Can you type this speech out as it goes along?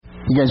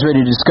You guys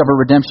ready to discover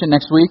redemption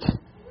next week?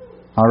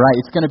 All right,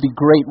 it's going to be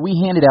great. We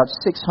handed out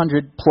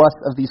 600 plus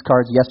of these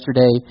cards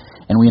yesterday,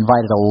 and we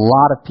invited a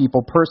lot of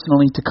people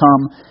personally to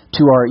come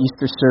to our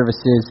Easter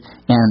services,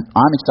 and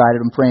I'm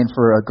excited. I'm praying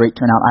for a great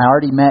turnout. I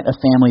already met a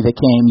family that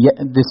came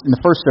in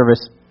the first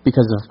service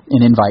because of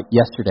an invite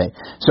yesterday.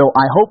 So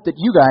I hope that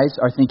you guys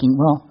are thinking,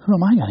 well, who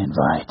am I going to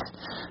invite?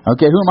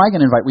 Okay, who am I going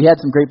to invite? We had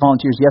some great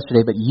volunteers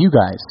yesterday, but you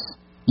guys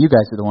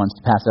are the ones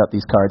to pass out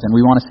these cards, and we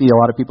want to see a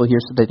lot of people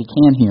here so that they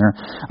can hear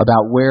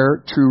about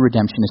where true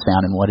redemption is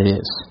found and what it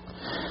is.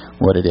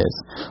 All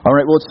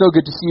right, well, it's so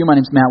good to see you. My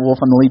name's Matt Wolf.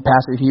 I'm the lead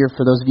pastor here.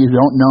 For those of you who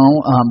don't know,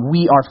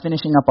 we are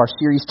finishing up our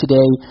series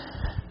today,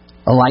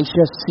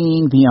 Elisha,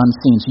 Seeing the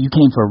Unseen. So you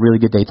came for a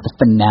really good day. It's the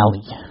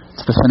finale.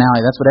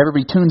 That's what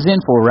everybody tunes in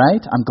for,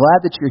 right? I'm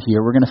glad that you're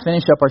here. We're going to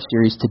finish up our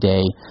series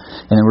today,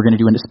 and then we're going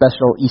to do a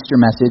special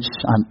Easter message.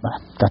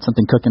 I've got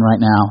something cooking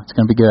right now. It's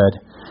going to be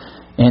good.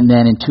 And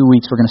then in 2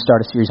 weeks, we're going to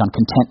start a series on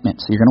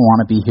contentment. So you're going to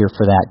want to be here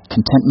for that.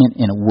 Contentment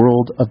in a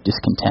world of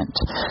discontent.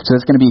 So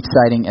that's going to be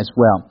exciting as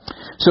well.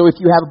 So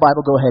if you have a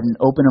Bible, go ahead and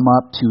open them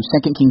up to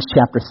 2 Kings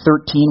chapter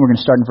 13. We're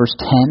going to start in verse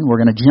 10. We're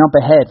going to jump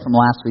ahead from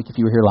last week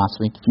if you were here last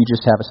week. If you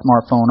just have a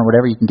smartphone or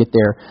whatever, you can get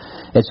there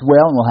as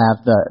well. And we'll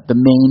have the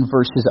main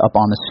verses up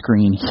on the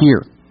screen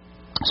here.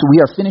 So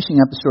we are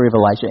finishing up the story of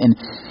Elisha. And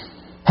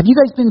have you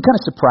guys been kind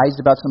of surprised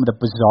about some of the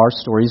bizarre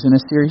stories in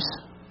this series?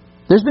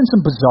 There's been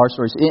some bizarre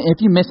stories.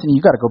 If you miss any,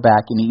 you got to go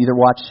back and either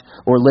watch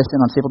or listen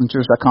on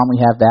StapletonChurch.com. We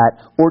have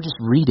that, or just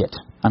read it.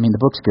 I mean, the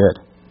book's good.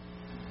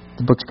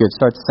 The book's good. It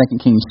starts 2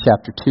 Kings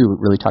chapter 2.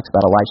 It really talks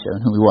about Elisha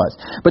and who he was.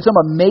 But some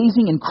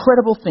amazing,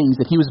 incredible things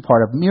that he was a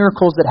part of,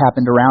 miracles that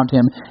happened around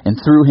him and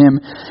through him.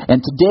 And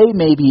today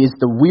maybe is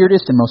the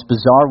weirdest and most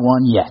bizarre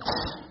one yet.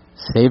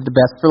 Save the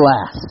best for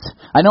last.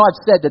 I know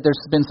I've said that there's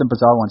been some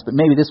bizarre ones, but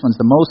maybe this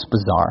one's the most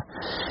bizarre.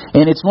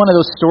 And it's one of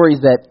those stories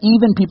that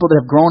even people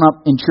that have grown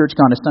up in church,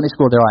 gone to Sunday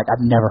school, they're like,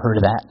 I've never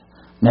heard of that.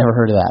 Never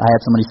heard of that. I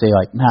had somebody say,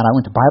 like, Matt, I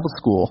went to Bible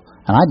school,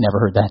 and I'd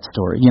never heard that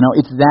story. You know,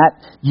 it's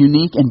that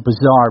unique and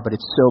bizarre, but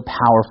it's so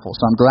powerful.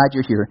 So I'm glad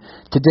you're here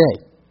today.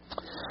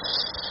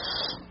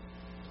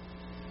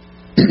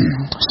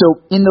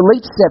 So in the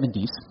late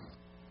 70s,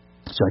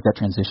 did you like that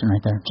transition right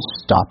there?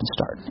 Just stop and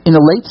start. In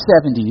the late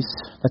 70s,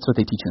 that's what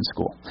they teach in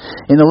school.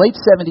 In the late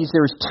 70s,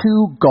 there was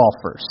two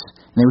golfers,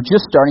 and they were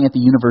just starting at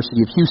the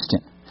University of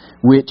Houston,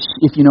 which,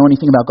 if you know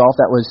anything about golf,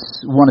 that was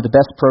one of the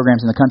best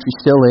programs in the country,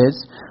 still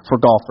is,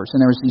 for golfers. And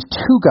there was these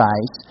two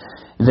guys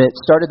that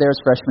started there as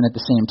freshmen at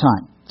the same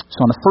time.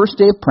 So on the first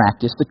day of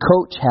practice, the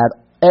coach had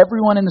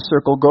everyone in the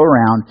circle go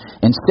around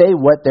and say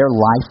what their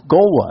life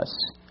goal was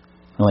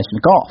in relation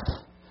to golf.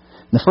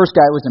 And the first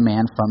guy was a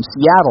man from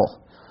Seattle.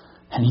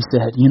 And he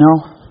said, you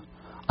know,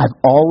 I've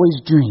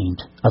always dreamed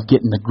of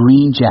getting the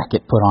green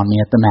jacket put on me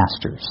at the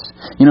Masters.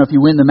 You know, if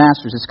you win the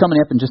Masters, it's coming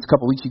up in just a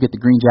couple of weeks, you get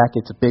the green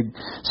jacket. It's a big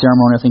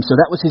ceremonial thing. So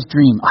that was his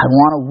dream. I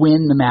want to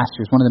win the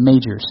Masters, one of the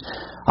majors.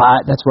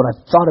 That's what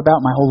I've thought about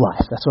my whole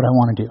life. That's what I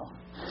want to do.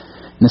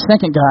 And the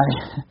second guy,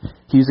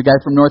 he's a guy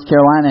from North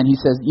Carolina, and he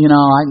says, you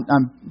know,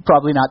 I'm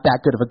probably not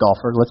that good of a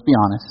golfer, let's be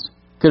honest.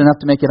 Good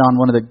enough to make it on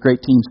one of the great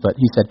teams, but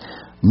he said,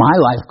 my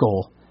life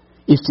goal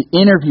is to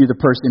interview the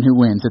person who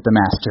wins at the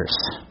Masters.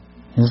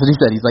 That's what he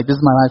said. He's like, this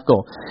is my life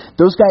goal.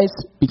 Those guys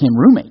became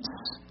roommates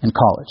in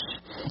college.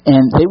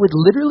 And they would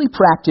literally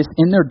practice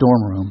in their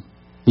dorm room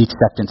the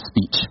acceptance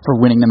speech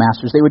for winning the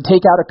Masters. They would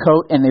take out a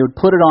coat and they would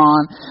put it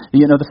on.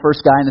 You know, the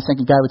first guy and the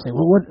second guy would say,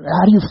 well,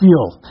 how do you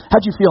feel?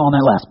 How'd you feel on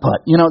that last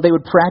putt? You know, they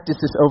would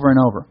practice this over and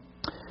over.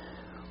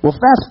 Well,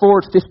 fast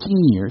forward 15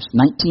 years,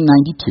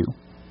 1992,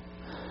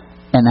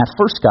 and that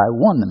first guy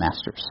won the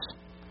Masters.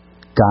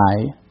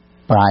 Guy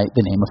by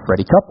the name of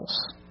Freddie Couples.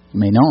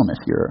 You may know him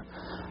if you're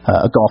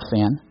a golf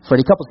fan.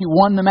 Freddie Couples, he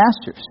won the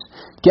Masters.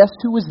 Guess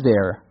who was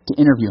there to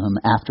interview him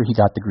after he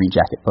got the green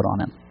jacket put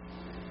on him?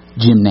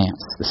 Jim Nance,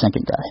 the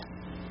second guy.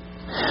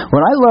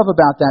 What I love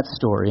about that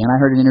story, and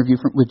I heard an interview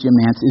with Jim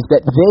Nance, is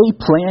that they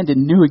planned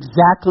and knew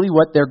exactly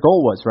what their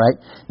goal was, right?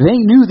 They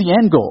knew the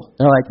end goal.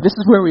 They're like, this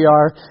is where we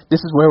are,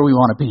 this is where we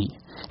want to be.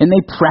 And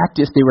they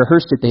practiced, they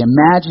rehearsed it, they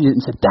imagined it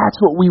and said, that's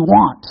what we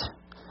want.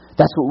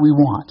 That's what we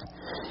want.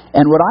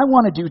 And what I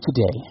want to do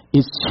today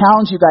is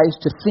challenge you guys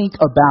to think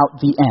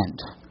about the end.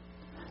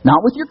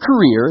 Not with your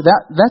career.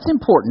 That's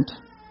important.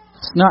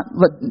 It's not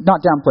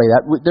downplay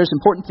that. There's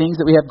important things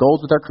that we have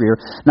goals with our career.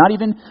 Not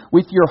even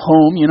with your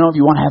home. You know, if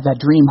you want to have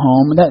that dream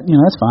home,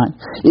 that's fine.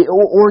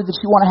 Or that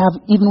you want to have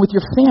even with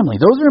your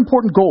family. Those are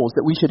important goals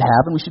that we should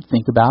have and we should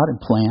think about and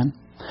plan.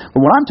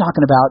 But what I'm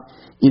talking about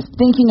is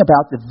thinking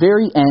about the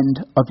very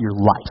end of your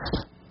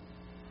life.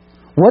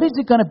 What is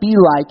it going to be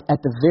like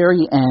at the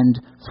very end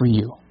for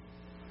you?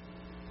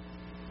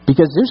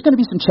 Because there's going to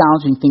be some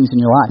challenging things in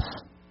your life.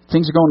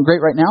 Things are going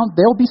great right now.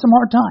 There'll be some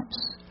hard times.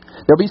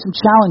 There'll be some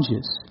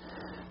challenges.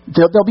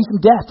 There'll be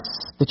some deaths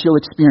that you'll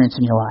experience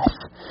in your life.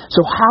 So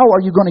how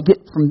are you going to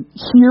get from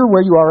here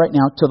where you are right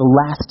now to the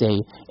last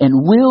day? And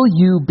will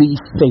you be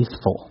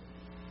faithful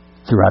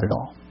throughout it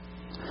all?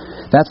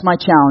 That's my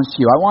challenge to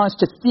you. I want us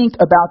to think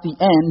about the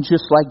end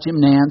just like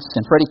Jim Nance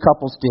and Freddie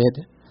Couples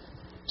did.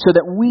 so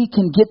that we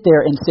can get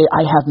there and say,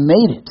 I have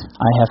made it.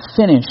 I have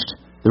finished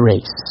the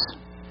race.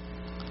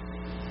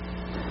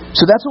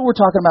 So that's what we're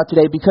talking about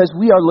today, because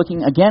we are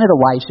looking again at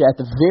Elisha at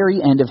the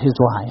very end of his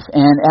life.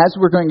 And as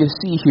we're going to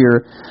see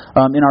here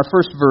in our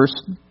first verse,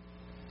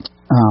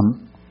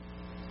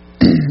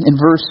 in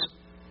verse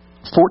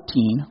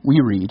 14, we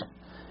read,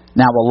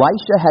 Now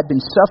Elisha had been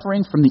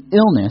suffering from the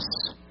illness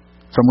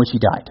from which he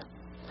died.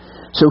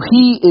 So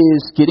he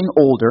is getting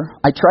older.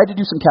 I tried to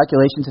do some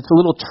calculations. It's a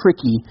little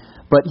tricky,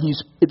 but he's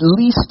at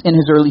least in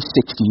his early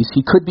 60s.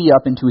 He could be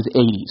up into his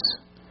 80s,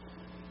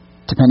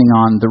 depending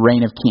on the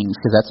reign of kings,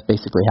 because that's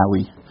basically how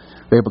we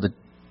were able to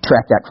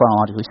track that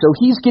chronologically. So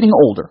he's getting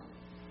older.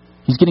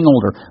 He's getting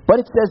older. But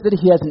it says that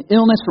he has an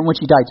illness from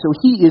which he died. So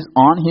he is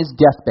on his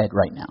deathbed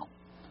right now.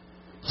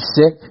 He's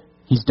sick.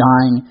 He's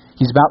dying.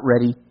 He's about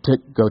ready to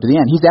go to the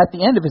end. He's at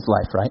the end of his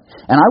life, right?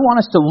 And I want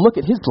us to look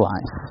at his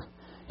life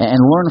and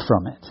learn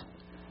from it.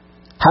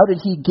 How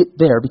did he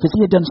get there? Because he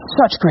had done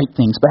such great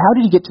things. But how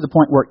did he get to the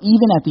point where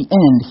even at the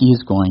end he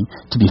is going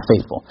to be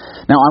faithful?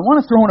 Now, I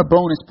want to throw in a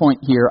bonus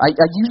point here. I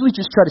usually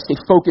just try to stay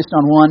focused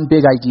on one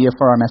big idea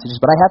for our messages,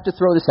 but I have to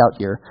throw this out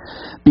here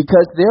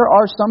because there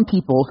are some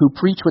people who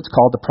preach what's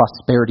called the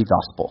prosperity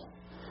gospel.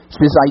 It's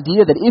this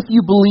idea that if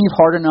you believe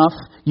hard enough,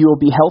 you will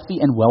be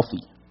healthy and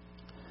wealthy.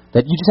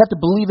 That you just have to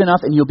believe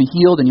enough and you'll be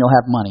healed and you'll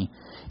have money.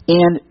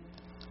 And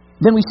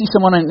then we see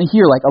someone in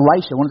here like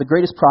Elisha, one of the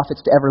greatest prophets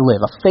to ever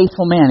live, a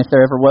faithful man if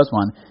there ever was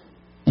one,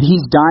 and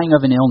he's dying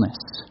of an illness.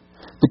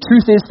 The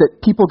truth is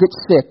that people get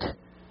sick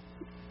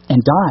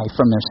and die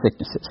from their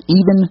sicknesses,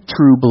 even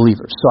true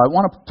believers. So I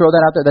want to throw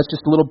that out there. That's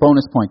just a little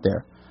bonus point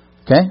there.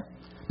 Okay?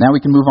 Now we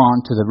can move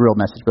on to the real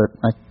message, but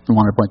I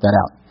wanted to point that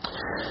out.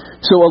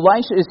 So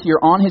Elisha is here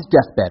on his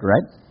deathbed,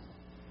 right?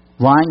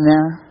 Lying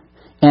there,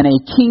 and a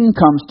king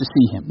comes to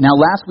see him. Now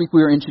last week we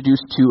were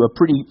introduced to a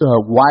pretty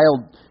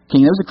wild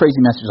king. That was a crazy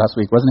message last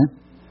week, wasn't it?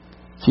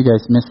 If you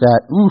guys missed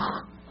that, it was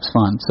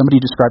fun. Somebody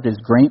described it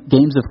as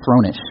Games of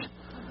Throne-ish.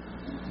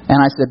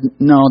 And I said,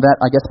 no,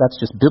 I guess that's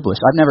just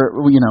biblish. I've never,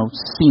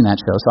 seen that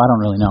show, so I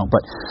don't really know.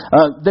 But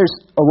there's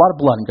a lot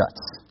of blood and guts.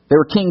 There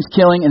were kings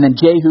killing, and then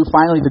Jehu,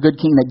 finally the good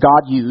king that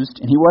God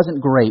used, and he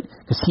wasn't great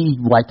because he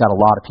wiped out a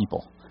lot of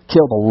people,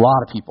 killed a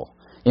lot of people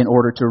in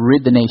order to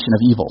rid the nation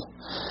of evil.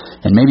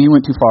 And maybe he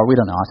went too far. We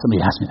don't know.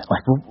 Somebody asked me that.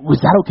 Like, was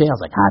that okay? I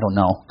was like, I don't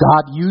know.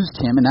 God used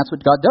him, and that's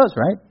what God does,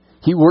 right?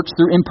 He works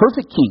through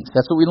imperfect kings.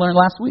 That's what we learned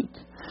last week.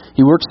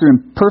 He works through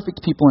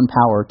imperfect people in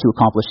power to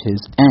accomplish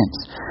his ends.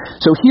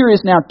 So here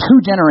is now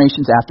 2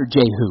 generations after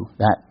Jehu,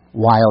 that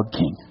wild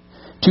king.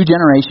 2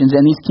 generations,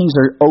 and these kings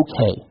are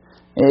okay.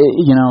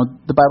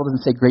 The Bible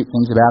doesn't say great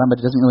things about them,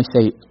 but it doesn't really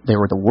say they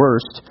were the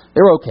worst.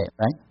 They were okay,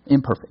 right?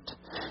 Imperfect.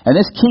 And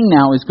this king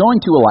now is going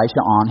to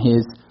Elisha on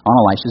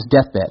Elisha's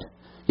deathbed.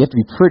 You have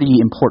to be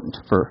pretty important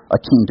for a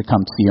king to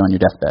come to see you on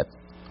your deathbed,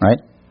 right?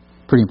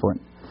 Pretty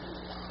important.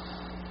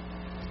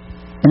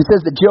 And it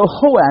says that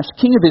Jehoash,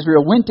 king of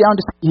Israel, went down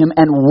to see him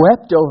and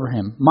wept over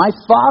him. My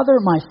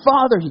father,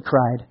 he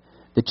cried,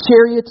 the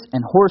chariots and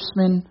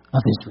horsemen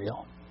of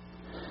Israel.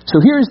 So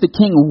here is the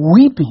king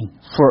weeping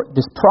for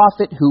this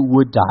prophet who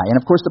would die. And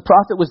of course, the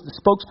prophet was the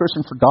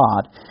spokesperson for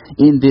God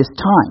in this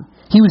time.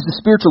 He was the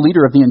spiritual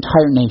leader of the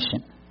entire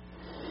nation.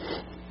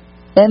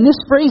 And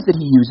this phrase that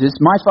he uses,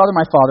 my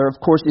father,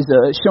 of course, is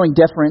showing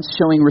deference,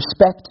 showing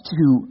respect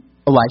to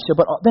Elisha.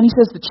 But then he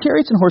says the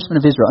chariots and horsemen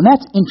of Israel. And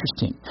that's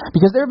interesting,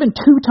 because there have been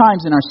 2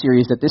 times in our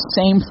series that this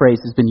same phrase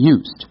has been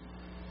used.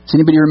 Does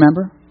anybody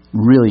remember?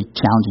 Really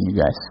challenging you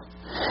guys.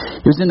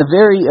 It was in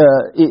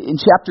in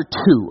chapter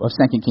 2 of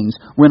 2 Kings,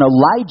 when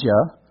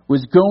Elijah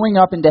was going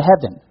up into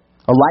heaven.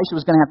 Elisha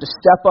was going to have to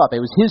step up.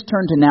 It was his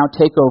turn to now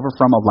take over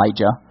from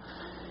Elijah.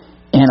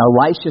 And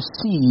Elisha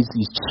sees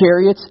these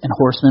chariots and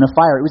horsemen of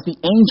fire. It was the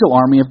angel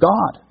army of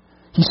God.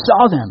 He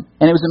saw them,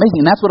 and it was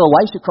amazing. And that's what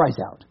Elisha cries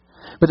out.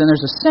 But then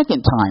there's a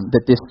second time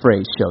that this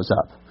phrase shows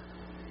up.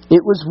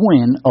 It was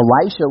when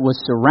Elisha was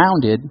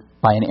surrounded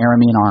by an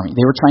Aramean army.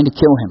 They were trying to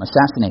kill him,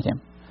 assassinate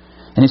him.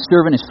 And his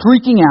servant is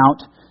freaking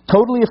out,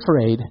 totally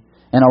afraid.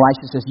 And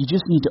Elisha says, you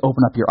just need to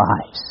open up your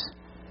eyes.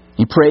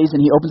 He prays and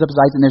he opens up his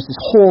eyes, and there's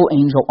this whole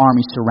angel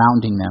army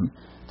surrounding them,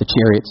 the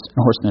chariots and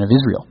horsemen of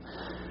Israel.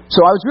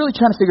 So I was really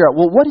trying to figure out,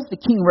 what is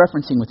the king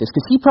referencing with this?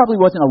 Because he probably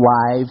wasn't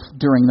alive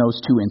during those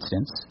 2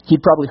 incidents.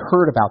 He'd probably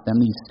heard about them,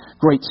 these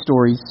great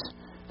stories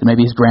that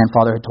maybe his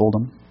grandfather had told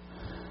him.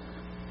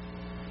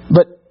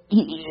 But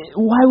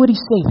why would he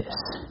say this?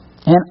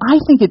 And I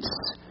think it's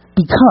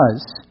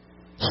because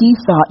he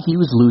thought he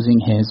was losing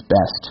his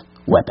best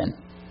weapon.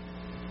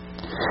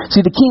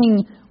 See, the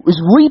king was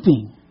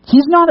weeping.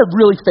 He's not a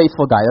really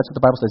faithful guy. That's what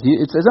the Bible says.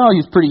 It says,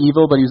 he's pretty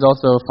evil, but he's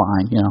also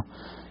fine,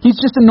 He's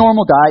just a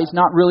normal guy. He's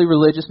not really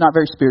religious, not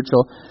very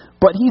spiritual.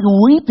 But he's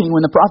weeping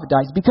when the prophet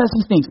dies because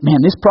he thinks, man,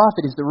 this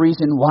prophet is the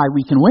reason why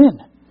we can win.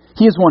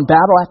 He has won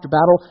battle after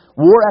battle,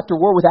 war after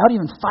war without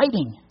even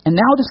fighting. And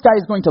now this guy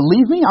is going to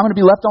leave me? I'm going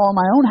to be left all on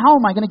my own? How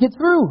am I going to get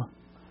through?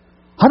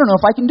 I don't know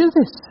if I can do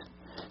this.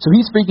 So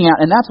he's freaking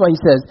out. And that's why he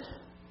says,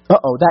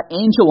 that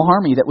angel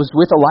army that was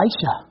with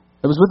Elijah,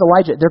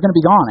 they're going to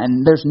be gone,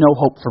 and there's no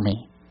hope for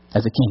me.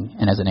 as a king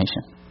and as a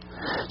nation.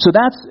 So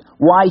that's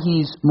why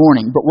he's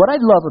mourning. But what I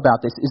love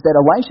about this is that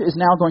Elisha is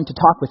now going to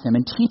talk with him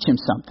and teach him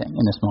something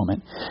in this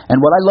moment. And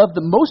what I love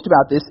the most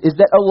about this is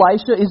that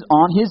Elisha is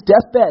on his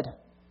deathbed.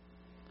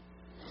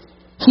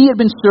 He had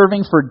been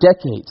serving for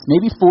decades,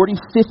 maybe 40,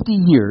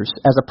 50 years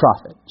as a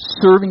prophet,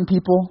 serving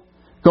people,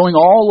 going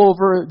all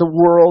over the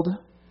world.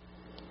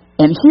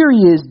 And here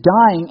he is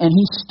dying, and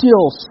he's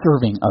still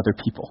serving other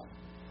people.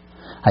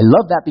 I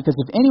love that, because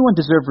if anyone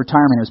deserved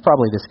retirement, it was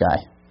probably this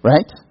guy,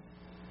 right?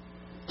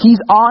 He's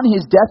on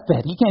his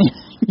deathbed. He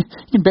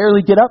can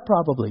barely get up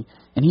probably.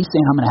 And he's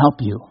saying, I'm going to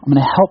help you. I'm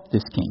going to help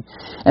this king.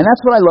 And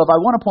that's what I love.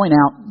 I want to point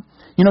out,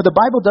 the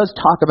Bible does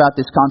talk about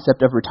this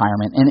concept of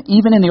retirement. And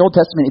even in the Old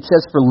Testament, it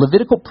says for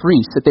Levitical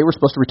priests that they were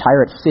supposed to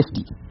retire at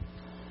 50.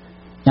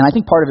 And I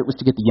think part of it was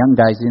to get the young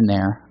guys in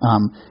there.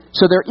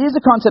 So there is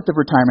a concept of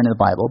retirement in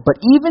the Bible. But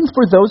even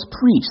for those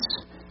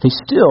priests, they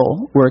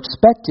still were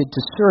expected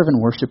to serve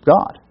and worship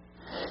God.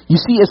 You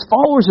see, as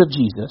followers of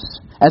Jesus,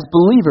 as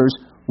believers,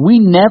 we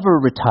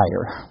never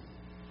retire.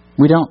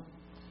 We don't.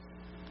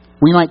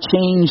 We might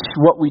change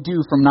what we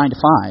do from 9 to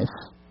 5,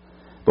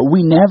 but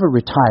we never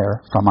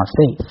retire from our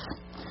faith.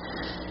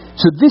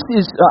 So this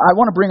is, I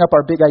want to bring up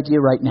our big idea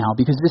right now,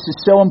 because this is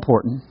so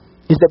important,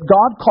 is that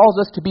God calls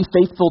us to be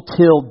faithful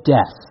till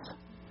death.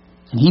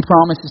 And He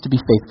promises to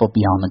be faithful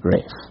beyond the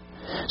grave.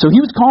 So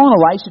He was calling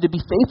Elisha to be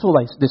faithful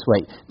this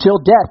way, till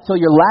death, till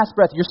your last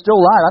breath. You're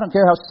still alive. I don't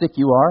care how sick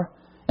you are.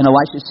 And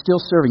Elisha is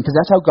still serving, because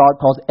that's how God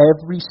calls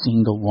every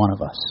single one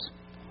of us.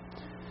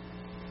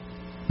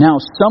 Now,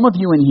 some of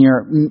you in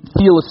here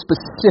feel a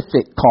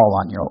specific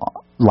call on your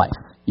life.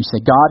 You say,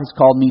 God has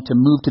called me to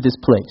move to this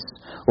place,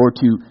 or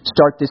to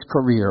start this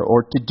career,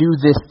 or to do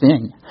this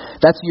thing.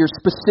 That's your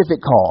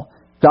specific call.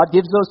 God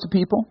gives those to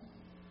people.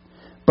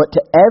 But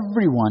to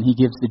everyone, He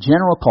gives the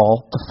general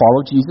call to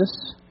follow Jesus,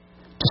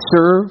 to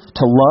serve,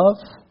 to love.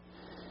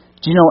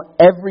 Do you know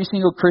every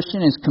single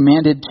Christian is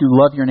commanded to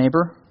love your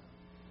neighbor?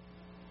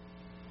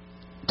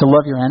 To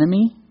love your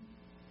enemy,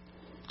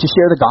 to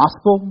share the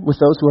gospel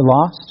with those who are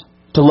lost,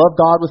 to love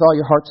God with all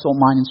your heart, soul,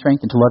 mind, and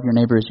strength, and to love your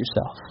neighbor as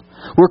yourself.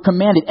 We're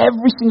commanded,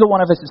 every single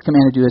one of us is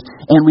commanded to do this,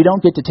 and we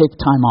don't get to take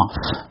time off.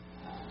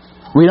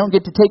 We don't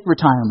get to take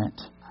retirement.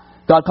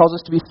 God calls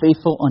us to be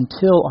faithful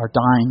until our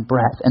dying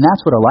breath, and that's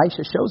what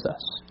Elisha shows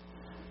us.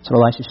 That's what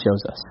Elisha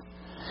shows us.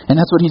 And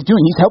that's what he's doing.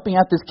 He's helping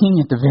out this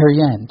king at the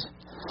very end.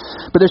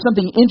 But there's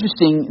something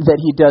interesting that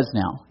he does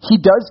now. He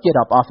does get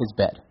up off his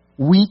bed,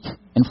 weak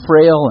and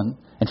frail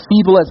and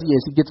feeble as he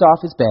is. He gets off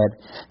his bed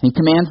and he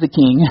commands the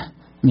king.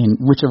 I mean,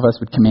 which of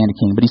us would command a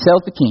king? But he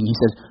tells the king, he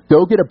says,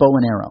 go get a bow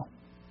and arrow.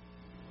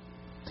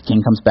 The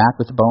king comes back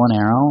with the bow and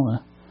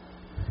arrow.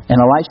 And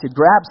Elisha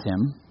grabs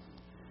him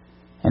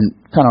and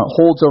kind of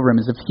holds over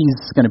him as if he's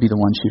going to be the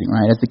one shooting,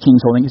 right? As the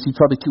king's holding, because he's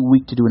probably too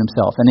weak to do it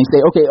himself. And they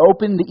say, okay,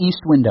 open the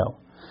east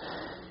window.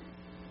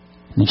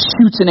 And he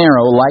shoots an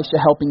arrow, Elisha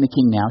helping the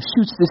king now,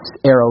 shoots this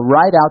arrow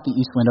right out the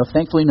east window.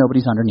 Thankfully,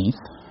 nobody's underneath.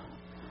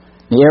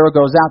 The arrow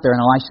goes out there, and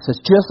Elisha says,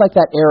 just like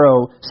that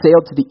arrow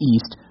sailed to the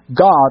east,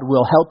 God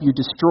will help you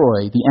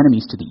destroy the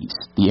enemies to the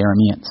east, the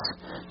Arameans.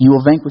 You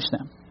will vanquish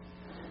them.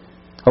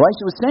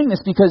 Elisha was saying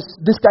this because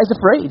this guy's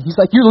afraid. He's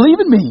like, you're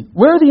leaving me.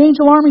 Where are the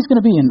angel armies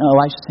going to be? And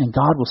Elisha's saying,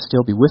 God will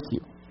still be with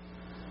you.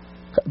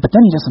 But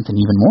then he does something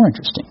even more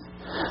interesting.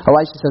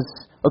 Elisha says,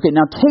 okay,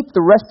 now take the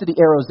rest of the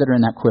arrows that are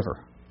in that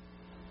quiver.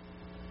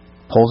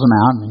 Pulls them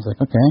out, and he's like,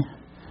 okay.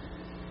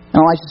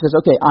 And Elisha says,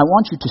 okay, I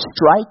want you to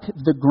strike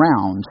the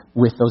ground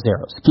with those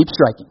arrows. Keep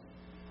striking.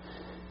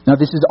 Now,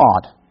 this is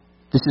odd.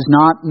 This is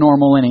not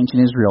normal in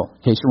ancient Israel, in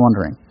case you're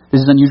wondering.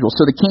 This is unusual.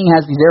 So the king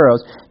has these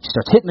arrows. He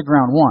starts hitting the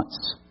ground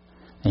once.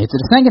 He hits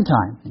it a second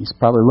time. He's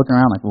probably looking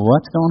around like, well,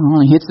 what's going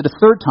on? He hits it a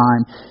third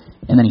time,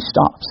 and then he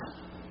stops.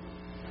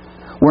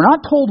 We're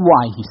not told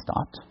why he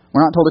stopped.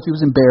 We're not told if he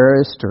was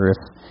embarrassed or if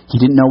he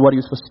didn't know what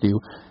he was supposed to do.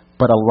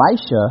 But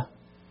Elisha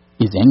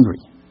is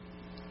angry.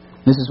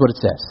 This is what it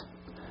says.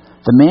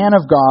 The man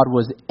of God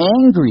was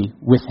angry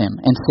with him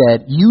and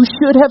said, you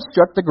should have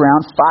struck the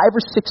ground 5 or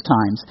 6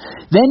 times.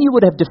 Then you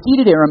would have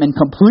defeated Aram and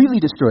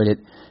completely destroyed it.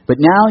 But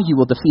now you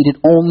will defeat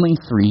it only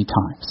 3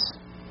 times.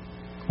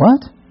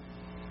 What?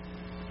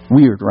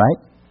 Weird, right?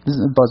 This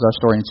is a Bazaar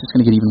story, and it's just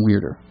going to get even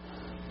weirder.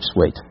 Just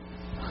wait.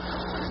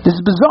 This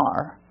is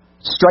bizarre.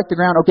 Strike the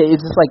ground. Okay, is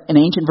this like an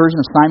ancient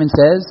version of Simon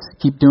Says?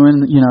 Keep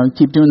doing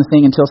the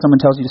thing until someone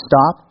tells you to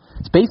stop?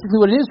 It's basically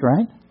what it is,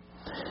 right?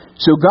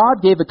 So God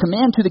gave a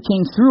command to the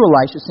king through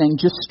Elisha saying,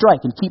 just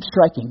strike and keep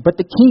striking.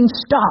 But the king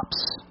stops.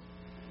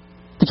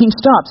 The king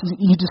stops.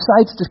 He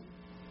decides to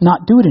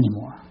not do it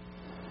anymore.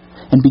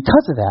 And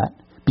because of that,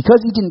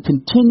 because he didn't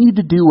continue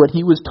to do what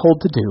he was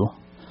told to do,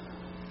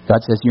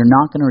 God says, you're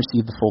not going to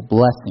receive the full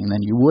blessing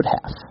than you would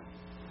have.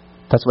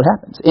 That's what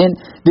happens. And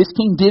this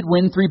king did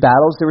win 3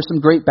 battles. There were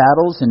some great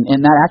battles, and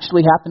that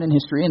actually happened in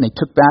history, and they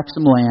took back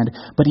some land,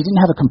 but he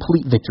didn't have a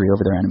complete victory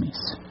over their enemies.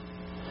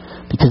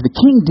 Because the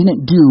king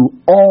didn't do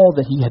all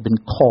that he had been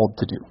called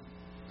to do.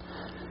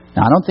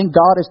 Now, I don't think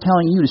God is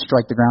telling you to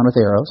strike the ground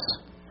with arrows,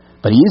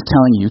 but He is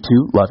telling you to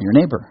love your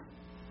neighbor,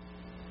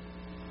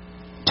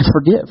 to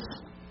forgive,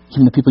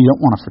 even the people you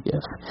don't want to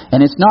forgive.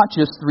 And it's not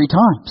just 3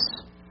 times.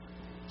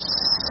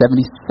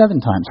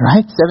 77 times,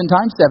 right? 7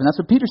 times 7. That's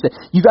what Peter said.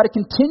 You got to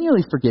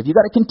continually forgive. You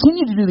got to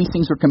continue to do these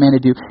things we're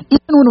commanded to do,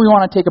 even when we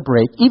want to take a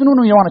break, even when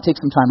we want to take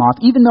some time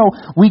off, even though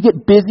we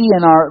get busy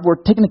and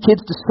we're taking the kids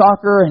to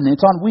soccer and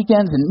it's on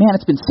weekends and man,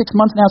 it's been 6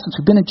 months now since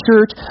we've been in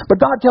church. But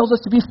God tells us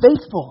to be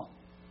faithful.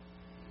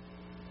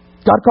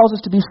 God calls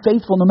us to be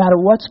faithful no matter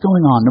what's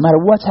going on, no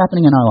matter what's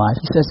happening in our life.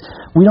 He says,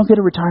 we don't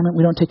get a retirement,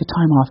 we don't take a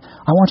time off.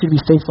 I want you to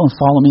be faithful and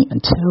follow me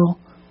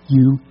until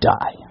you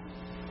die.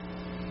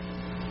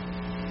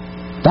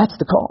 That's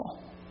the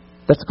call.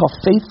 That's the call,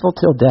 faithful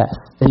till death,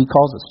 that he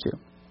calls us to.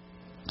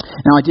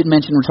 Now, I did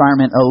mention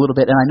retirement a little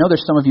bit, and I know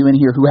there's some of you in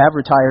here who have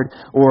retired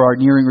or are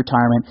nearing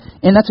retirement,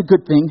 and that's a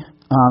good thing.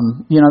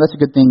 That's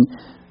a good thing.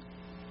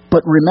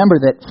 But remember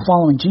that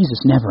following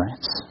Jesus never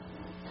ends.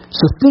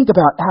 So think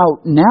about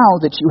how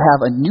now that you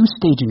have a new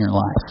stage in your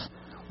life,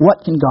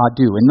 what can God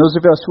do? And those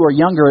of us who are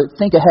younger,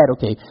 think ahead,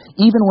 okay,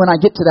 even when I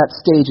get to that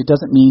stage, it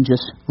doesn't mean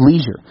just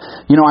leisure.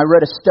 I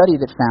read a study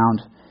that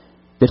found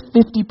that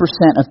 50%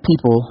 of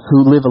people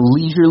who live a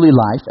leisurely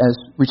life as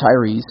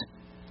retirees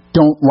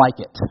don't like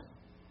it.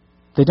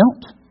 They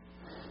don't.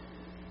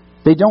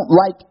 They don't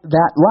like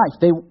that life.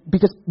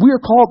 Because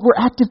we're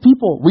active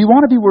people. We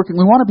want to be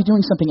working. We want to be doing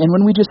something. And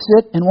when we just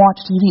sit and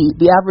watch TV,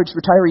 the average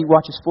retiree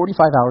watches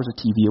 45 hours of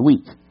TV a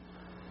week.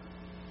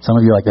 Some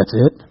of you are like, that's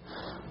it?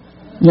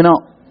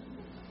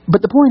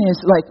 But the point is,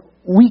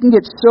 we can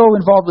get so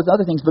involved with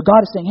other things, but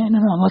God is saying, hey, no,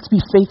 let's be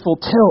faithful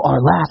till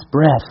our last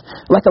breath.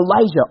 Like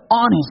Elijah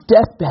on his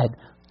deathbed,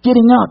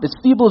 getting up as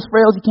feeble, as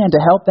frail as he can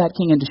to help that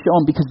king and to show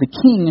him, because the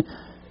king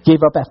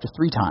gave up after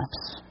 3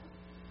 times.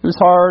 It was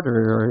hard,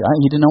 or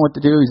he didn't know what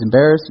to do, he was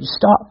embarrassed, he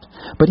stopped.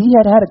 But he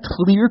had a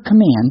clear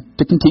command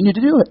to continue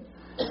to do it.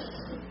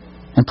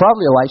 And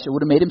probably Elisha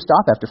would have made him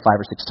stop after 5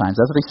 or 6 times.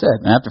 That's what he said.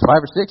 And after 5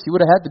 or 6, he would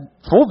have had the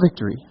full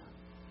victory.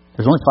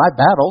 There's only 5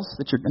 battles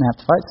that you're going to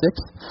have to fight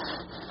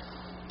 6.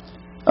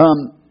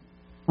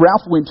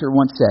 Ralph Winter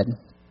once said,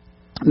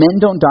 men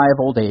don't die of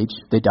old age,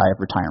 they die of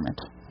retirement.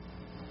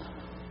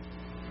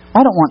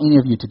 I don't want any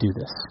of you to do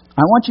this.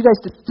 I want you guys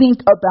to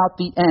think about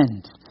the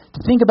end,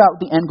 to think about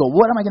the end goal.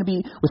 What am I going to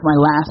be with my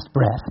last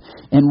breath?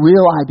 And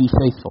will I be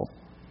faithful?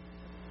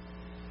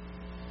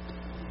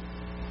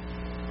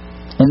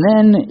 And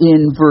then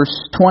in verse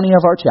 20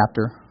 of our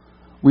chapter,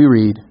 we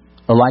read,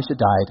 Elisha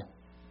died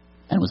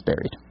and was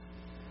buried.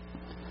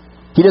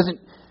 He doesn't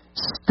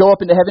go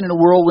up into heaven in a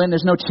whirlwind.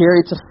 There's no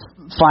chariots of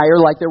fire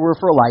like there were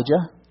for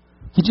Elijah.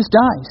 He just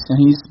dies,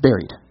 and he's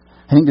buried.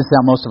 I think this is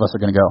how most of us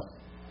are going to go.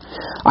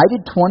 I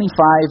did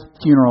 25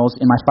 funerals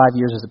in my 5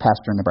 years as a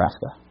pastor in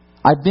Nebraska.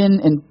 I've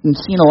been and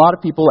seen a lot of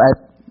people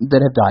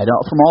that have died,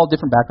 from all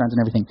different backgrounds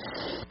and everything.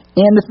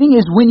 And the thing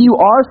is, when you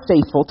are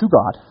faithful to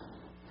God,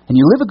 and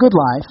you live a good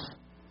life,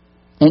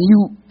 and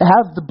you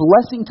have the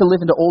blessing to live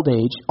into old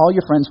age, all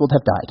your friends will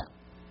have died.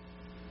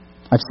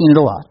 I've seen it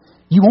a lot.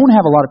 You won't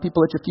have a lot of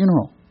people at your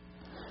funeral.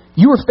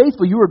 You were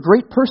faithful, you were a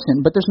great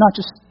person, but there's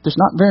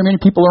not very many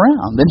people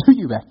around that knew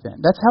you back then.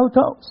 That's how it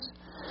goes.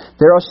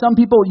 There are some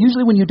people,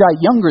 usually when you die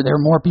younger, there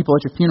are more people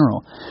at your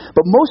funeral.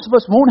 But most of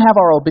us won't have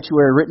our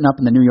obituary written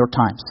up in the New York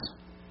Times.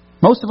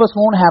 Most of us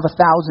won't have 1,000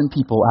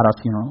 people at our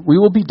funeral.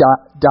 We will be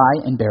die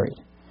and buried.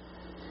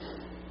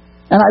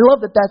 And I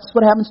love that that's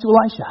what happens to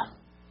Elisha.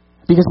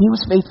 Because he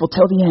was faithful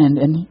till the end,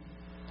 and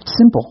it's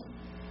simple.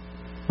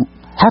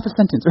 Half a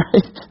sentence,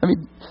 right?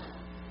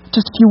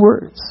 Just a few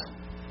words.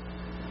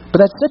 But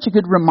that's such a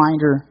good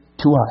reminder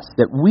to us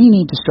that we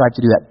need to strive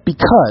to do that,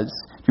 because,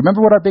 do you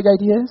remember what our big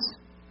idea is?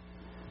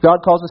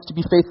 God calls us to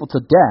be faithful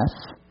to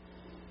death,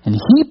 and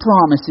he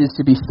promises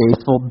to be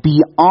faithful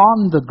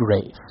beyond the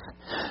grave.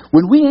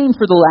 When we aim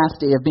for the last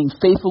day of being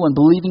faithful and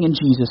believing in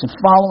Jesus and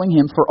following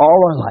him for all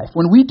our life,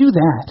 when we do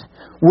that,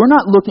 we're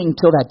not looking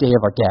till that day of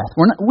our death.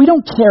 We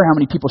don't care how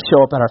many people show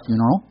up at our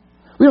funeral.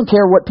 We don't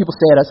care what people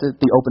say at us at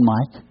the open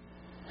mic.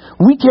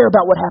 We care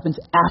about what happens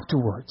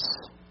afterwards.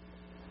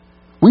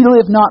 We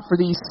live not for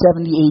these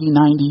 70, 80,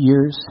 90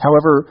 years,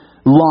 however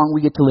long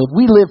we get to live.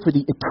 We live for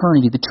the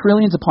eternity, the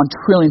trillions upon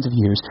trillions of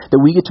years that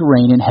we get to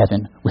reign in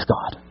heaven with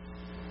God.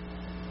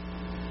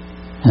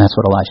 And that's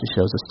what Elisha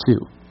shows us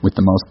too, with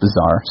the most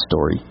bizarre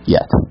story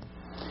yet.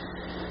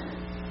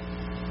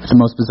 It's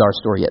the most bizarre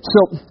story yet.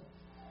 So,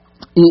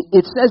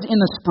 it says in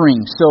the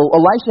spring, so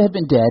Elisha had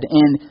been dead,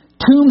 and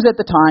tombs at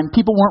the time,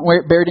 people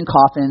weren't buried in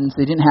coffins,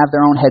 they didn't have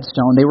their own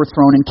headstone, they were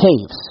thrown in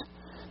caves.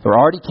 There were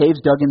already caves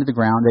dug into the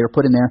ground. They were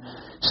put in there.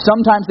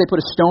 Sometimes they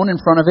put a stone in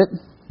front of it.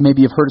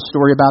 Maybe you've heard a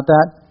story about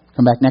that.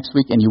 Come back next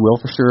week, and you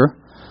will for sure.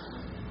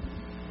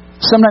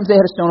 Sometimes they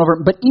had a stone over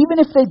it. But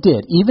even if they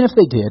did,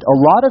 a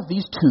lot of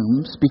these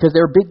tombs, because they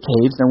were big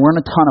caves, there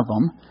weren't a ton of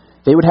them,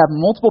 they would have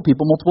multiple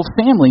people, multiple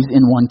families in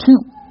one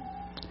tomb.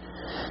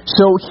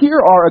 So here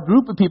are a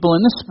group of people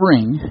in the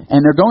spring,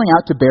 and they're going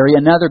out to bury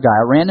another guy,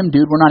 a random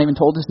dude. We're not even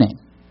told his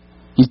name.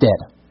 He's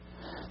dead.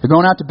 They're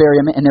going out to bury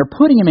him, and they're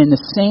putting him in the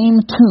same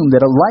tomb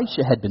that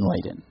Elisha had been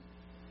laid in.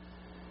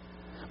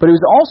 But it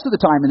was also the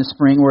time in the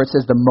spring where it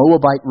says the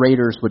Moabite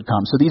raiders would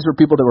come. So these were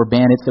people that were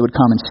bandits that would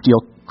come and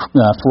steal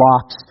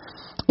flocks,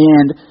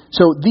 And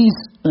so these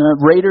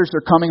raiders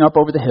are coming up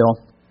over the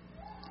hill,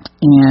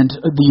 and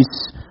these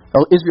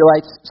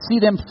Israelites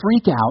see them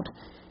freak out,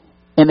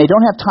 and they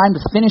don't have time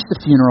to finish the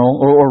funeral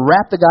or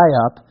wrap the guy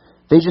up.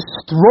 They just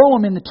throw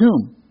him in the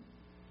tomb.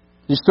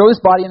 They just throw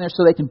his body in there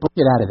so they can book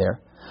it out of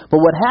there. But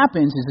what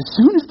happens is as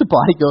soon as the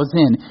body goes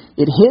in,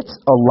 it hits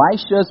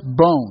Elisha's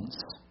bones.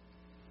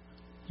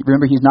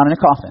 Remember, he's not in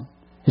a coffin.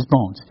 His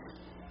bones.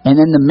 And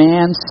then the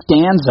man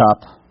stands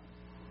up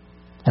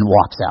and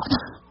walks out.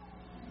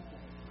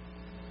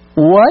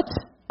 What?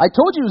 I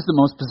told you it was the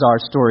most bizarre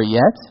story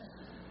yet.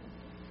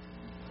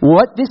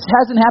 What? This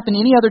hasn't happened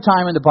any other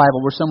time in the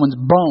Bible where someone's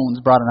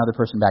bones brought another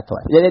person back to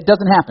life. It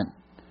doesn't happen.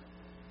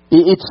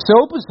 It's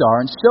so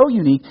bizarre and so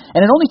unique, and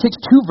it only takes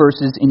 2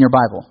 verses in your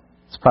Bible.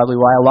 It's probably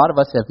why a lot of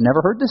us have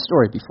never heard this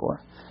story before.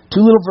 2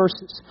 little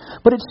verses.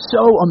 But it's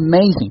so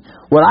amazing.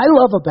 What I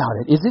love about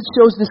it is it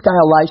shows this guy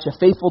Elisha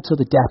faithful to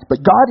the death.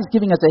 But God is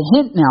giving us a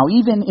hint now,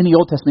 even in the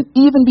Old Testament,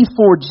 even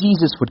before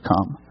Jesus would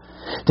come,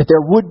 that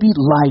there would be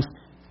life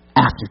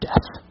after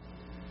death.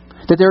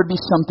 That there would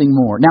be something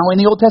more. Now,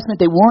 in the Old Testament,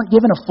 they weren't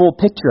given a full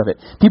picture of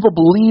it. People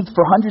believed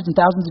for hundreds and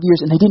thousands of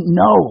years, and they didn't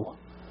know.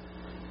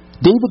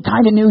 David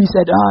kind of knew. He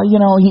said,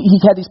 he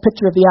had this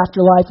picture of the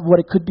afterlife, of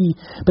what it could be,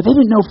 but they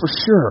didn't know for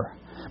sure.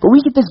 But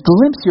we get this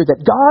glimpse here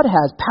that God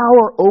has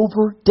power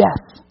over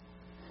death.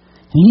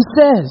 And He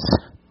says,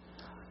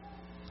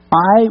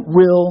 I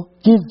will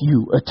give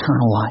you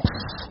eternal life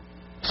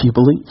if you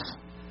believe.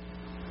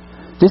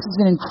 This is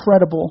an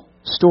incredible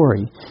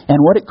story. And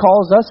what it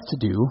calls us to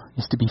do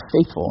is to be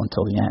faithful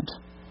until the end.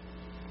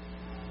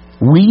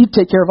 We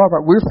take care of our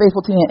part. We're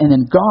faithful to the end. And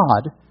then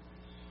God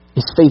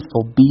is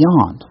faithful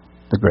beyond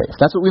the grave.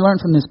 That's what we learn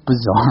from this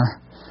bizarre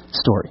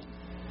story.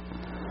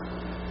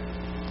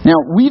 Now,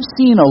 we've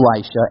seen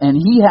Elisha, and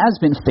he has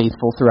been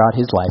faithful throughout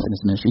his life and his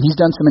ministry. He's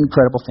done some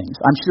incredible things.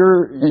 I'm sure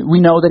we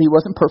know that he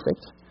wasn't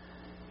perfect,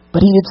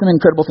 but he did some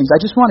incredible things.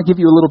 I just want to give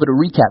you a little bit of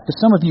recap,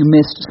 because some of you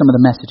missed some of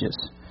the messages.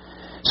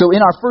 So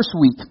in our first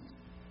week,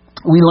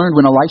 we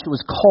learned when Elisha was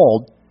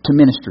called to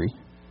ministry,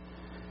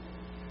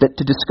 that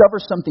to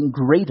discover something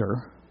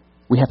greater,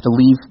 we have to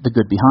leave the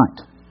good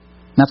behind.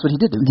 And that's what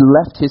he did. He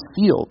left his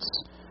fields,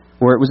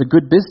 where it was a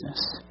good business.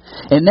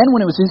 And then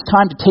when it was his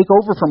time to take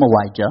over from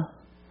Elijah,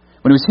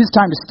 when it was his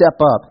time to step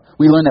up,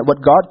 we learned that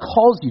what God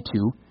calls you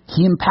to,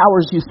 He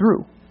empowers you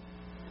through.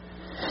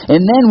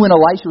 And then when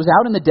Elisha was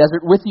out in the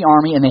desert with the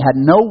army and they had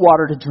no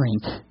water to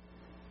drink,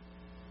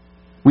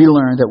 we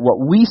learned that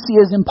what we see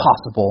as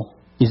impossible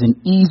is an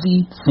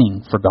easy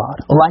thing for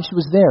God. Elisha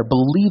was there,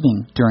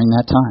 believing during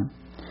that time.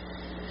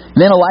 And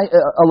then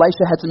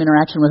Elisha had some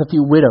interaction with a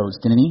few widows,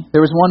 didn't he?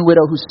 There was one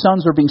widow whose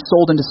sons were being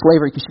sold into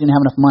slavery because she didn't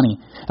have enough money.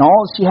 And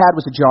all she had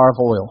was a jar of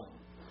oil.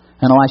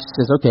 And Elisha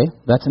says, okay,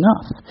 that's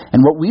enough.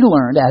 And what we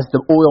learned as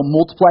the oil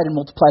multiplied and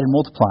multiplied and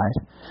multiplied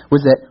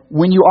was that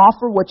when you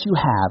offer what you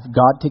have,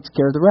 God takes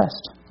care of the rest.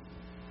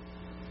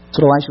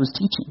 That's what Elisha was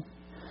teaching.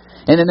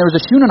 And then there was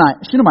a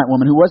Shunammite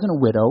woman who wasn't a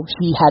widow.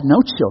 She had no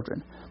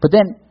children. But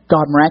then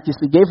God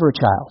miraculously gave her a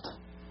child.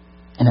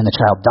 And then the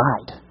child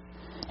died.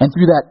 And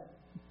through that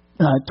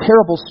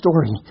terrible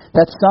story,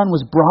 that son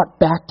was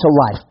brought back to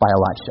life by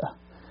Elisha.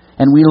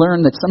 And we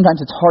learned that sometimes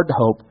it's hard to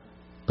hope,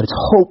 but it's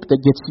hope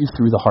that gets you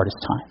through the hardest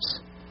times.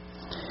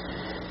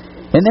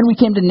 And then we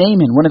came to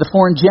Naaman, one of the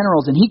foreign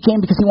generals, and he came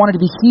because he wanted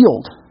to be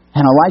healed.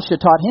 And Elisha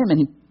taught him, and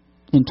he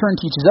in turn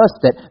teaches us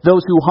that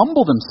those who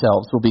humble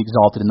themselves will be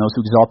exalted, and those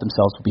who exalt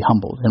themselves will be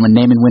humbled. And when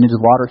Naaman went into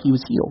the water, he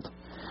was healed.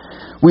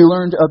 We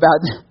learned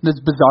about this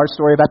bizarre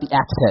story about the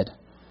axe head.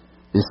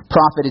 This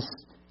prophet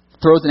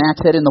throws an axe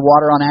head in the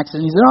water on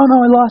accident. He says, oh no,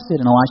 I lost it.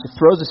 And Elisha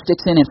throws the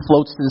sticks in and it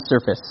floats to the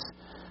surface.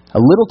 A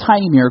little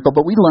tiny miracle,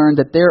 but we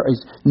learned that there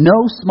is no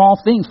small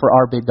thing for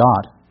our big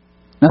God.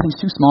 Nothing's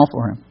too small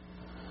for Him.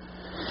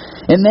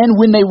 And then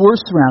when they were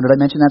surrounded, I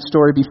mentioned that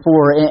story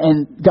before,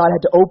 and God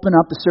had to open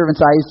up the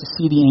servant's eyes to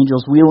see the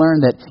angels, we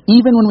learned that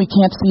even when we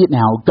can't see it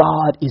now,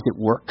 God is at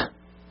work.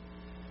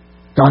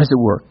 God is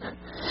at work.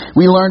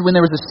 We learned when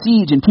there was a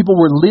siege and people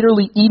were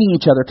literally eating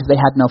each other because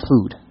they had no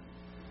food.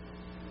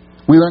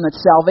 We learned that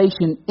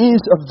salvation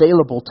is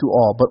available to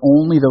all, but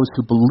only those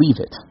who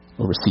believe it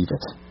will receive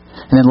it.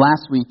 And then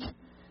last week,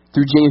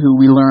 through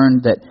Jehu, we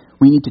learned that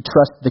we need to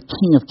trust the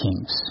King of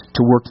Kings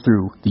to work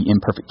through the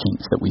imperfect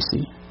kings that we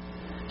see.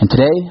 And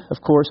today,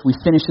 of course, we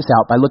finish this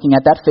out by looking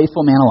at that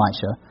faithful man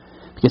Elisha,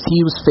 because he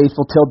was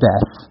faithful till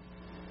death.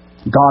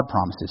 God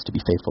promises to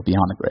be faithful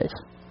beyond the grave.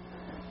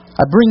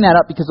 I bring that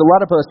up because a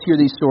lot of us hear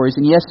these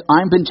stories, and yes,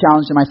 I've been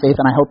challenged in my faith,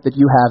 and I hope that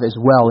you have as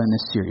well in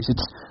this series.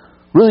 It's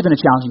really been a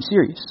challenging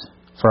series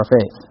for our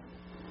faith.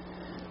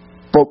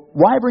 But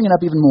why I bring it up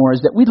even more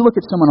is that we look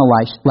at someone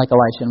like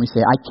Elisha and we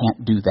say, I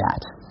can't do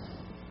that.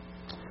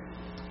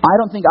 I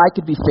don't think I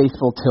could be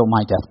faithful till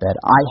my deathbed.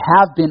 I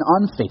have been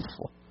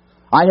unfaithful.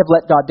 I have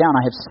let God down.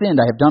 I have sinned.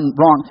 I have done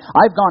wrong.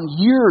 I've gone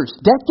years,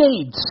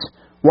 decades,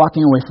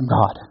 walking away from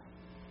God.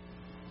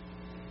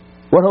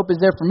 What hope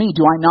is there for me?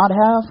 Do I not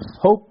have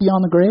hope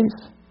beyond the grave?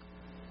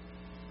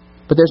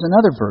 But there's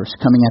another verse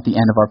coming at the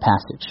end of our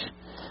passage.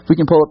 If we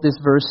can pull up this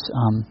verse,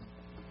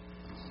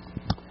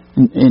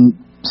 In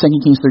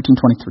 2 Kings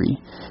 13:23,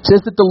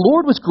 says that the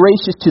Lord was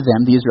gracious to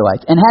them, the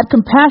Israelites, and had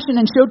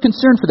compassion and showed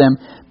concern for them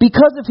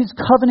because of his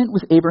covenant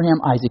with Abraham,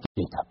 Isaac, and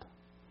Jacob.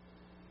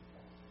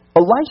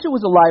 Elisha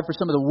was alive for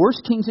some of the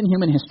worst kings in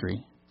human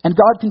history, and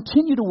God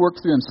continued to work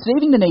through them,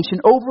 saving the nation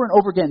over and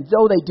over again,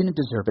 though they didn't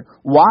deserve it.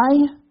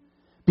 Why?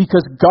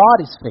 Because God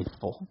is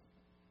faithful.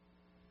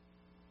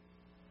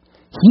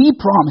 He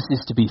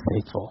promises to be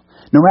faithful.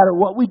 No matter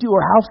what we do or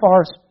how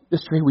far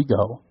astray we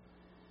go,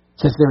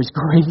 it says there is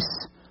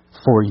grace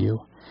for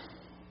you.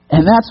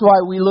 And that's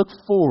why we look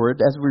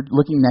forward, as we're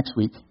looking next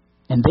week,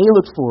 and they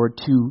look forward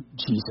to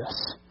Jesus.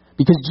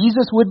 Because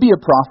Jesus would be a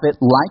prophet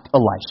like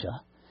Elisha.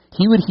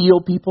 He would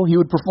heal people. He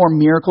would perform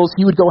miracles.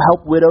 He would go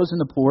help widows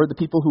and the poor, the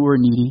people who were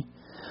needy.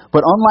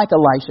 But unlike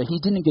Elisha, he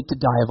didn't get to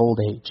die of old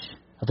age,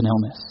 of an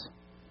illness,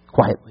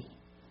 quietly.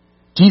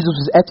 Jesus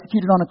was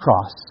executed on a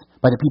cross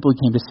by the people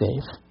he came to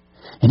save.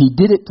 And he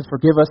did it to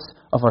forgive us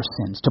of our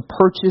sins, to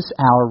purchase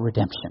our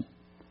redemption.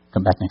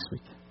 Come back next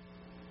week.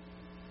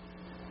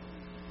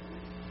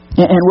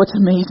 And what's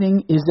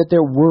amazing is that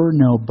there were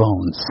no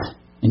bones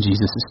in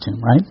Jesus' tomb,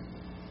 right?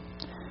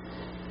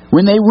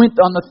 When they went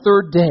on the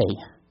third day,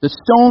 the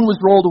stone was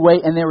rolled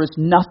away and there was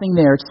nothing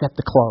there except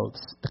the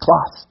cloths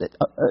that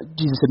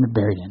Jesus had been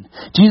buried in.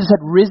 Jesus had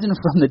risen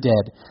from the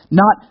dead,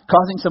 not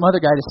causing some other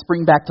guy to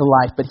spring back to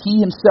life, but he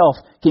himself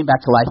came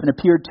back to life and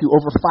appeared to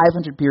over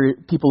 500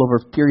 people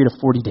over a period of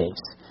 40 days.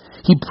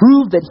 He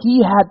proved that he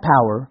had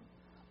power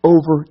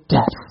over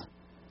death,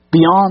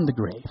 beyond the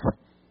grave.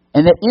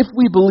 And that if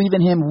we believe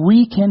in him,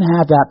 we can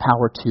have that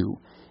power too.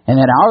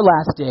 And that our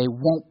last day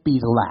won't be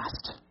the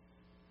last.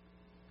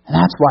 And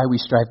that's why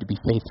we strive to be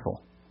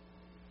faithful.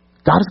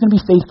 God is going to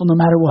be faithful no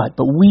matter what,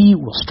 but we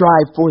will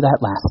strive for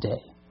that last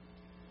day.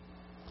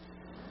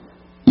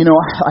 You know,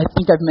 I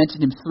think I've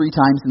mentioned him 3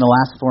 times in the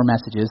last 4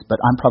 messages, but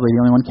I'm probably the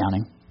only one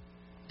counting.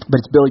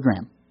 But it's Billy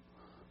Graham.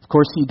 Of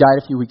course, he died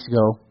a few weeks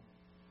ago.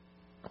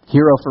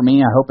 Hero for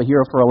me, I hope a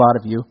hero for a lot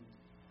of you.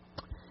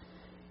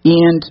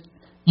 And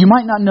you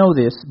might not know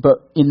this,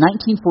 but in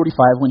 1945,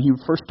 when he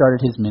first started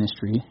his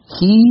ministry,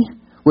 he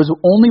was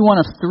only one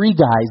of 3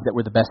 guys that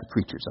were the best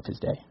preachers of his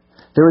day.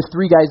 There were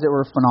 3 guys that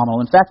were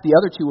phenomenal. In fact, the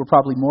other 2 were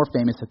probably more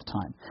famous at the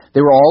time.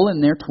 They were all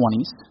in their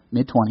 20s,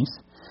 mid-20s.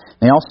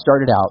 They all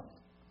started out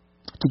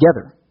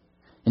together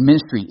in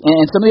ministry.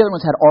 And some of the other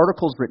ones had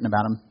articles written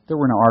about them. There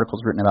were no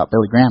articles written about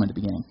Billy Graham in the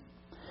beginning.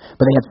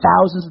 But they had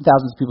thousands and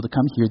thousands of people to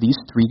come hear these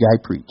 3 guys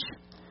preach.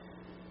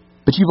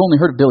 But you've only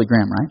heard of Billy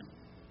Graham, right?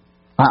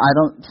 I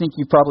don't think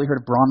you've probably heard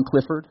of Bron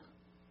Clifford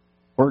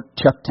or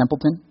Chuck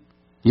Templeton.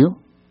 You?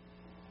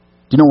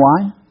 Do you know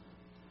why?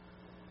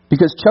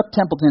 Because Chuck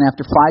Templeton,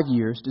 after 5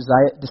 years,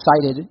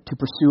 decided to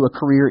pursue a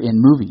career in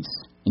movies,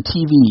 in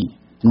TV,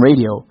 in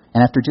radio,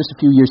 and after just a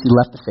few years, he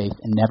left the faith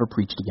and never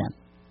preached again.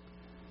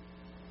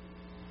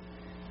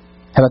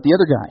 How about the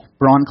other guy,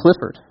 Bron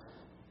Clifford?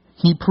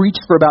 He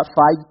preached for about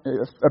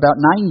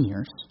 9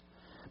 years,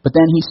 but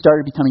then he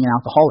started becoming an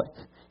alcoholic,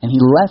 and he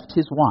left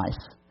his wife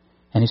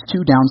and his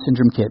 2 Down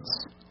syndrome kids.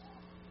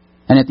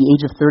 And at the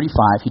age of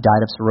 35, he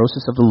died of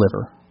cirrhosis of the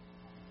liver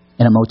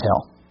in a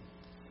motel.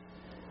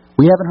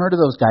 We haven't heard of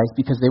those guys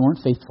because they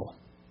weren't faithful.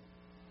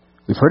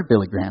 We've heard of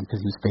Billy Graham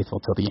because he was faithful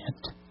till the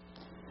end.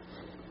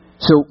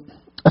 So,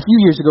 a few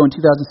years ago in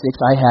 2006,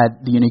 I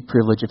had the unique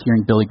privilege of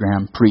hearing Billy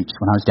Graham preach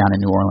when I was down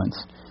in New Orleans.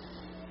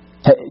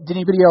 Did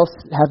anybody else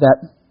have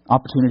that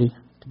opportunity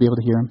to be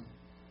able to hear him?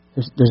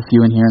 There's a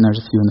few in here and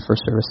there's a few in the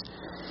first service.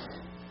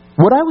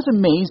 What I was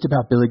amazed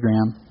about Billy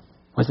Graham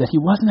was that he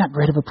wasn't that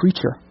great of a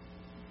preacher.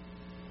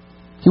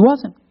 He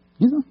wasn't.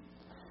 He was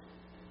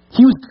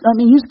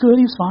good,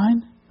 he was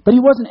fine. But he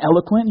wasn't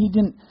eloquent. He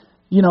didn't,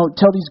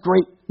 tell these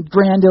great,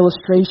 grand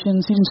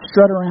illustrations. He didn't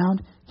strut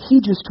around. He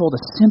just told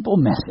a simple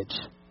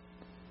message.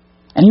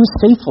 And he was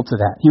faithful to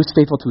that. He was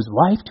faithful to his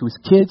wife, to his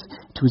kids,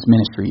 to his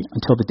ministry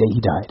until the day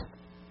he died.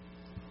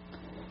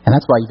 And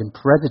that's why even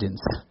presidents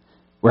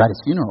were at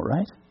his funeral,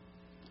 right?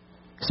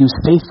 Because he was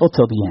faithful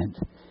till the end.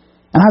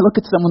 And I look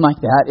at someone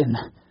like that and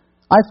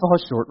I fall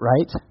short,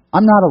 right?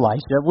 I'm not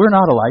Elisha. We're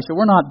not Elisha.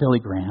 We're not Billy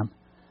Graham.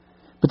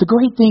 But the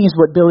great thing is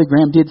what Billy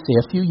Graham did say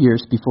a few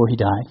years before he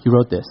died. He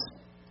wrote this.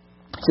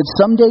 He said,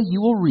 "Someday you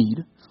will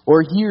read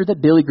or hear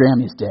that Billy Graham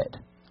is dead.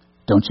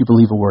 Don't you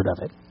believe a word of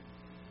it.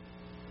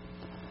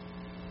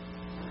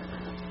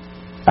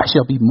 I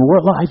shall be more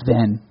alive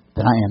then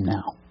than I am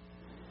now.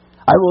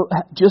 I will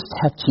just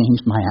have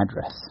changed my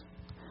address.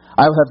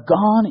 I will have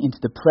gone into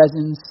the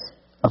presence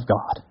of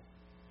God."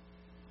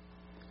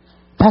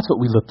 That's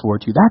what we look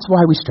forward to. That's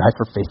why we strive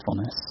for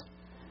faithfulness.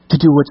 To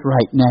do what's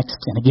right next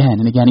and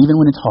again, even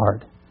when it's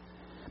hard.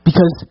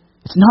 Because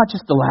it's not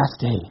just the last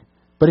day,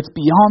 but it's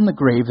beyond the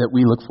grave that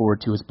we look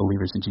forward to as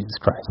believers in Jesus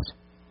Christ.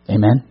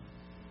 Amen?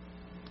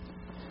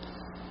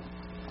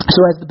 So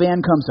as the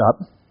band comes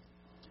up,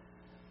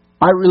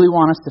 I really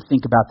want us to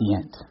think about the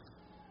end.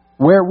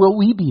 Where will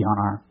we be on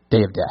our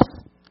day of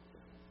death?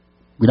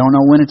 We don't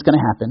know when it's going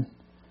to happen.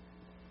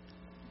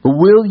 But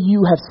will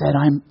you have said,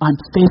 I'm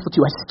faithful to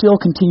you. I still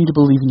continue to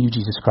believe in you,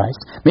 Jesus Christ.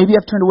 Maybe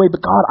I've turned away,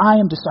 but God, I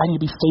am deciding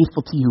to be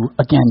faithful to you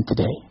again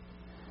today.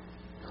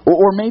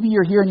 Or maybe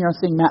you're here and you're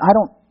saying, Matt, I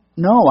don't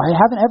know. I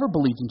haven't ever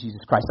believed in Jesus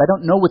Christ. I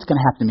don't know what's going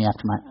to happen to me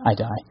after I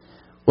die.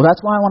 Well,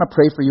 that's why I want to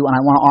pray for you, and I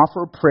want to offer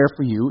a prayer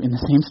for you in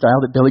the same style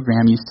that Billy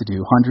Graham used to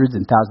do hundreds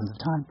and thousands of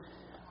times.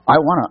 I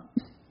want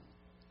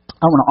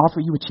to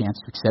offer you a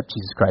chance to accept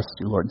Jesus Christ as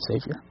your Lord and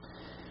Savior.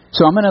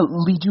 So I'm going to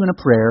lead you in a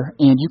prayer,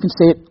 and you can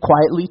say it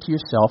quietly to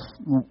yourself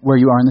where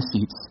you are in the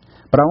seats.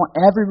 But I want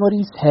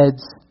everybody's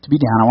heads to be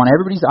down. I want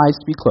everybody's eyes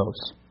to be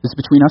closed. This is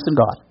between us and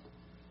God.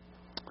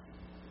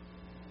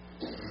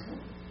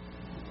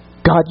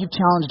 God, you've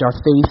challenged our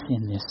faith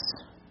in this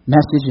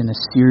message, in this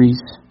series.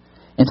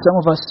 And some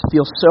of us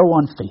feel so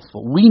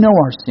unfaithful. We know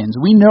our sins.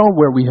 We know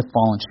where we have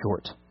fallen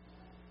short.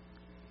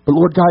 But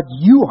Lord God,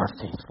 you are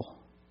faithful.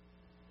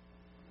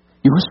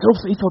 You were so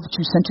faithful that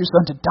you sent your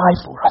Son to die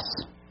for us.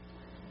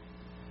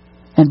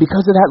 And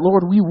because of that,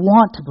 Lord, we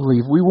want to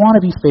believe. We want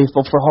to be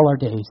faithful for all our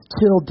days,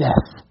 till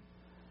death.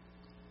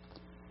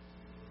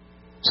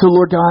 So,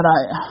 Lord God,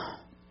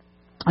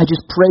 I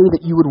just pray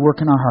that you would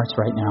work in our hearts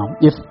right now.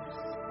 If,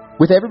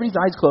 with everybody's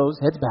eyes closed,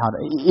 heads bowed,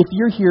 if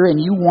you're here and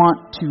you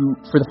want to,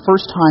 for the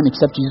first time,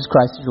 accept Jesus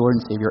Christ as your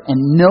Lord and Savior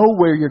and know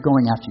where you're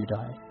going after you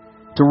die,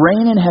 to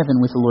reign in heaven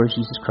with the Lord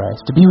Jesus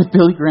Christ, to be with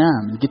Billy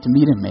Graham and get to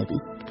meet him maybe,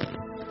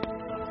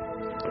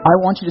 I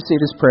want you to say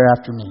this prayer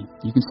after me.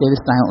 You can say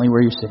this silently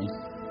where you're sitting.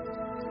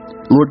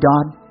 Lord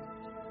God,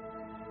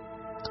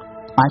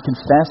 I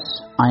confess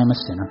I am a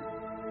sinner.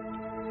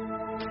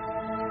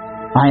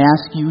 I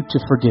ask you to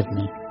forgive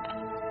me.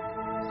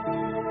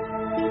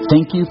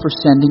 Thank you for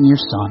sending your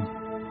Son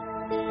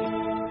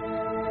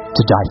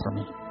to die for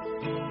me.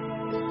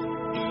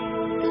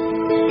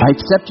 I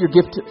accept your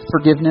gift of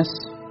forgiveness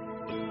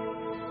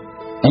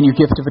and your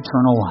gift of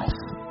eternal life.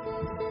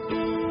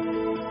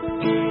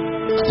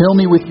 Fill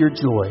me with your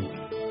joy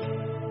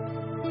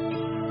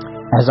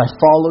as I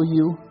follow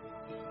you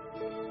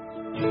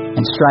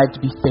and strive to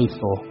be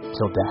faithful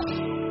till death.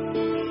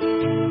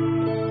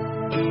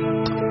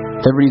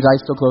 If everybody's eyes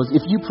still closed,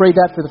 if you prayed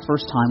that for the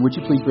first time, would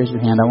you please raise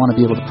your hand? I want to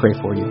be able to pray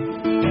for you.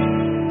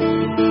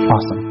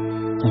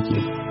 Awesome. Thank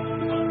you.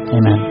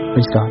 Amen.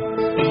 Praise God.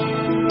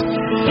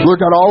 Lord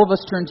God, all of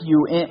us turn to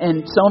you,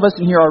 and some of us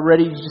in here are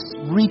ready to just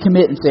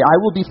recommit and say, I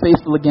will be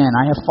faithful again.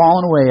 I have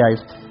fallen away. I've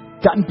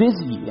gotten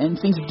busy, and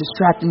things have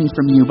distracted me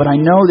from you, but I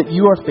know that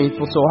you are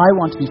faithful, so I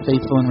want to be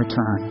faithful in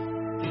return.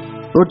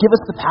 Lord, give us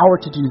the power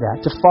to do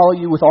that, to follow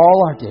you with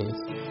all our days,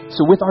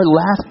 so with our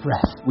last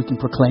breath, we can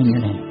proclaim your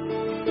name.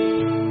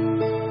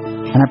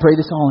 And I pray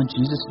this all in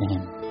Jesus'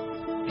 name.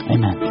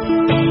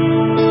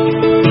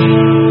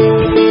 Amen.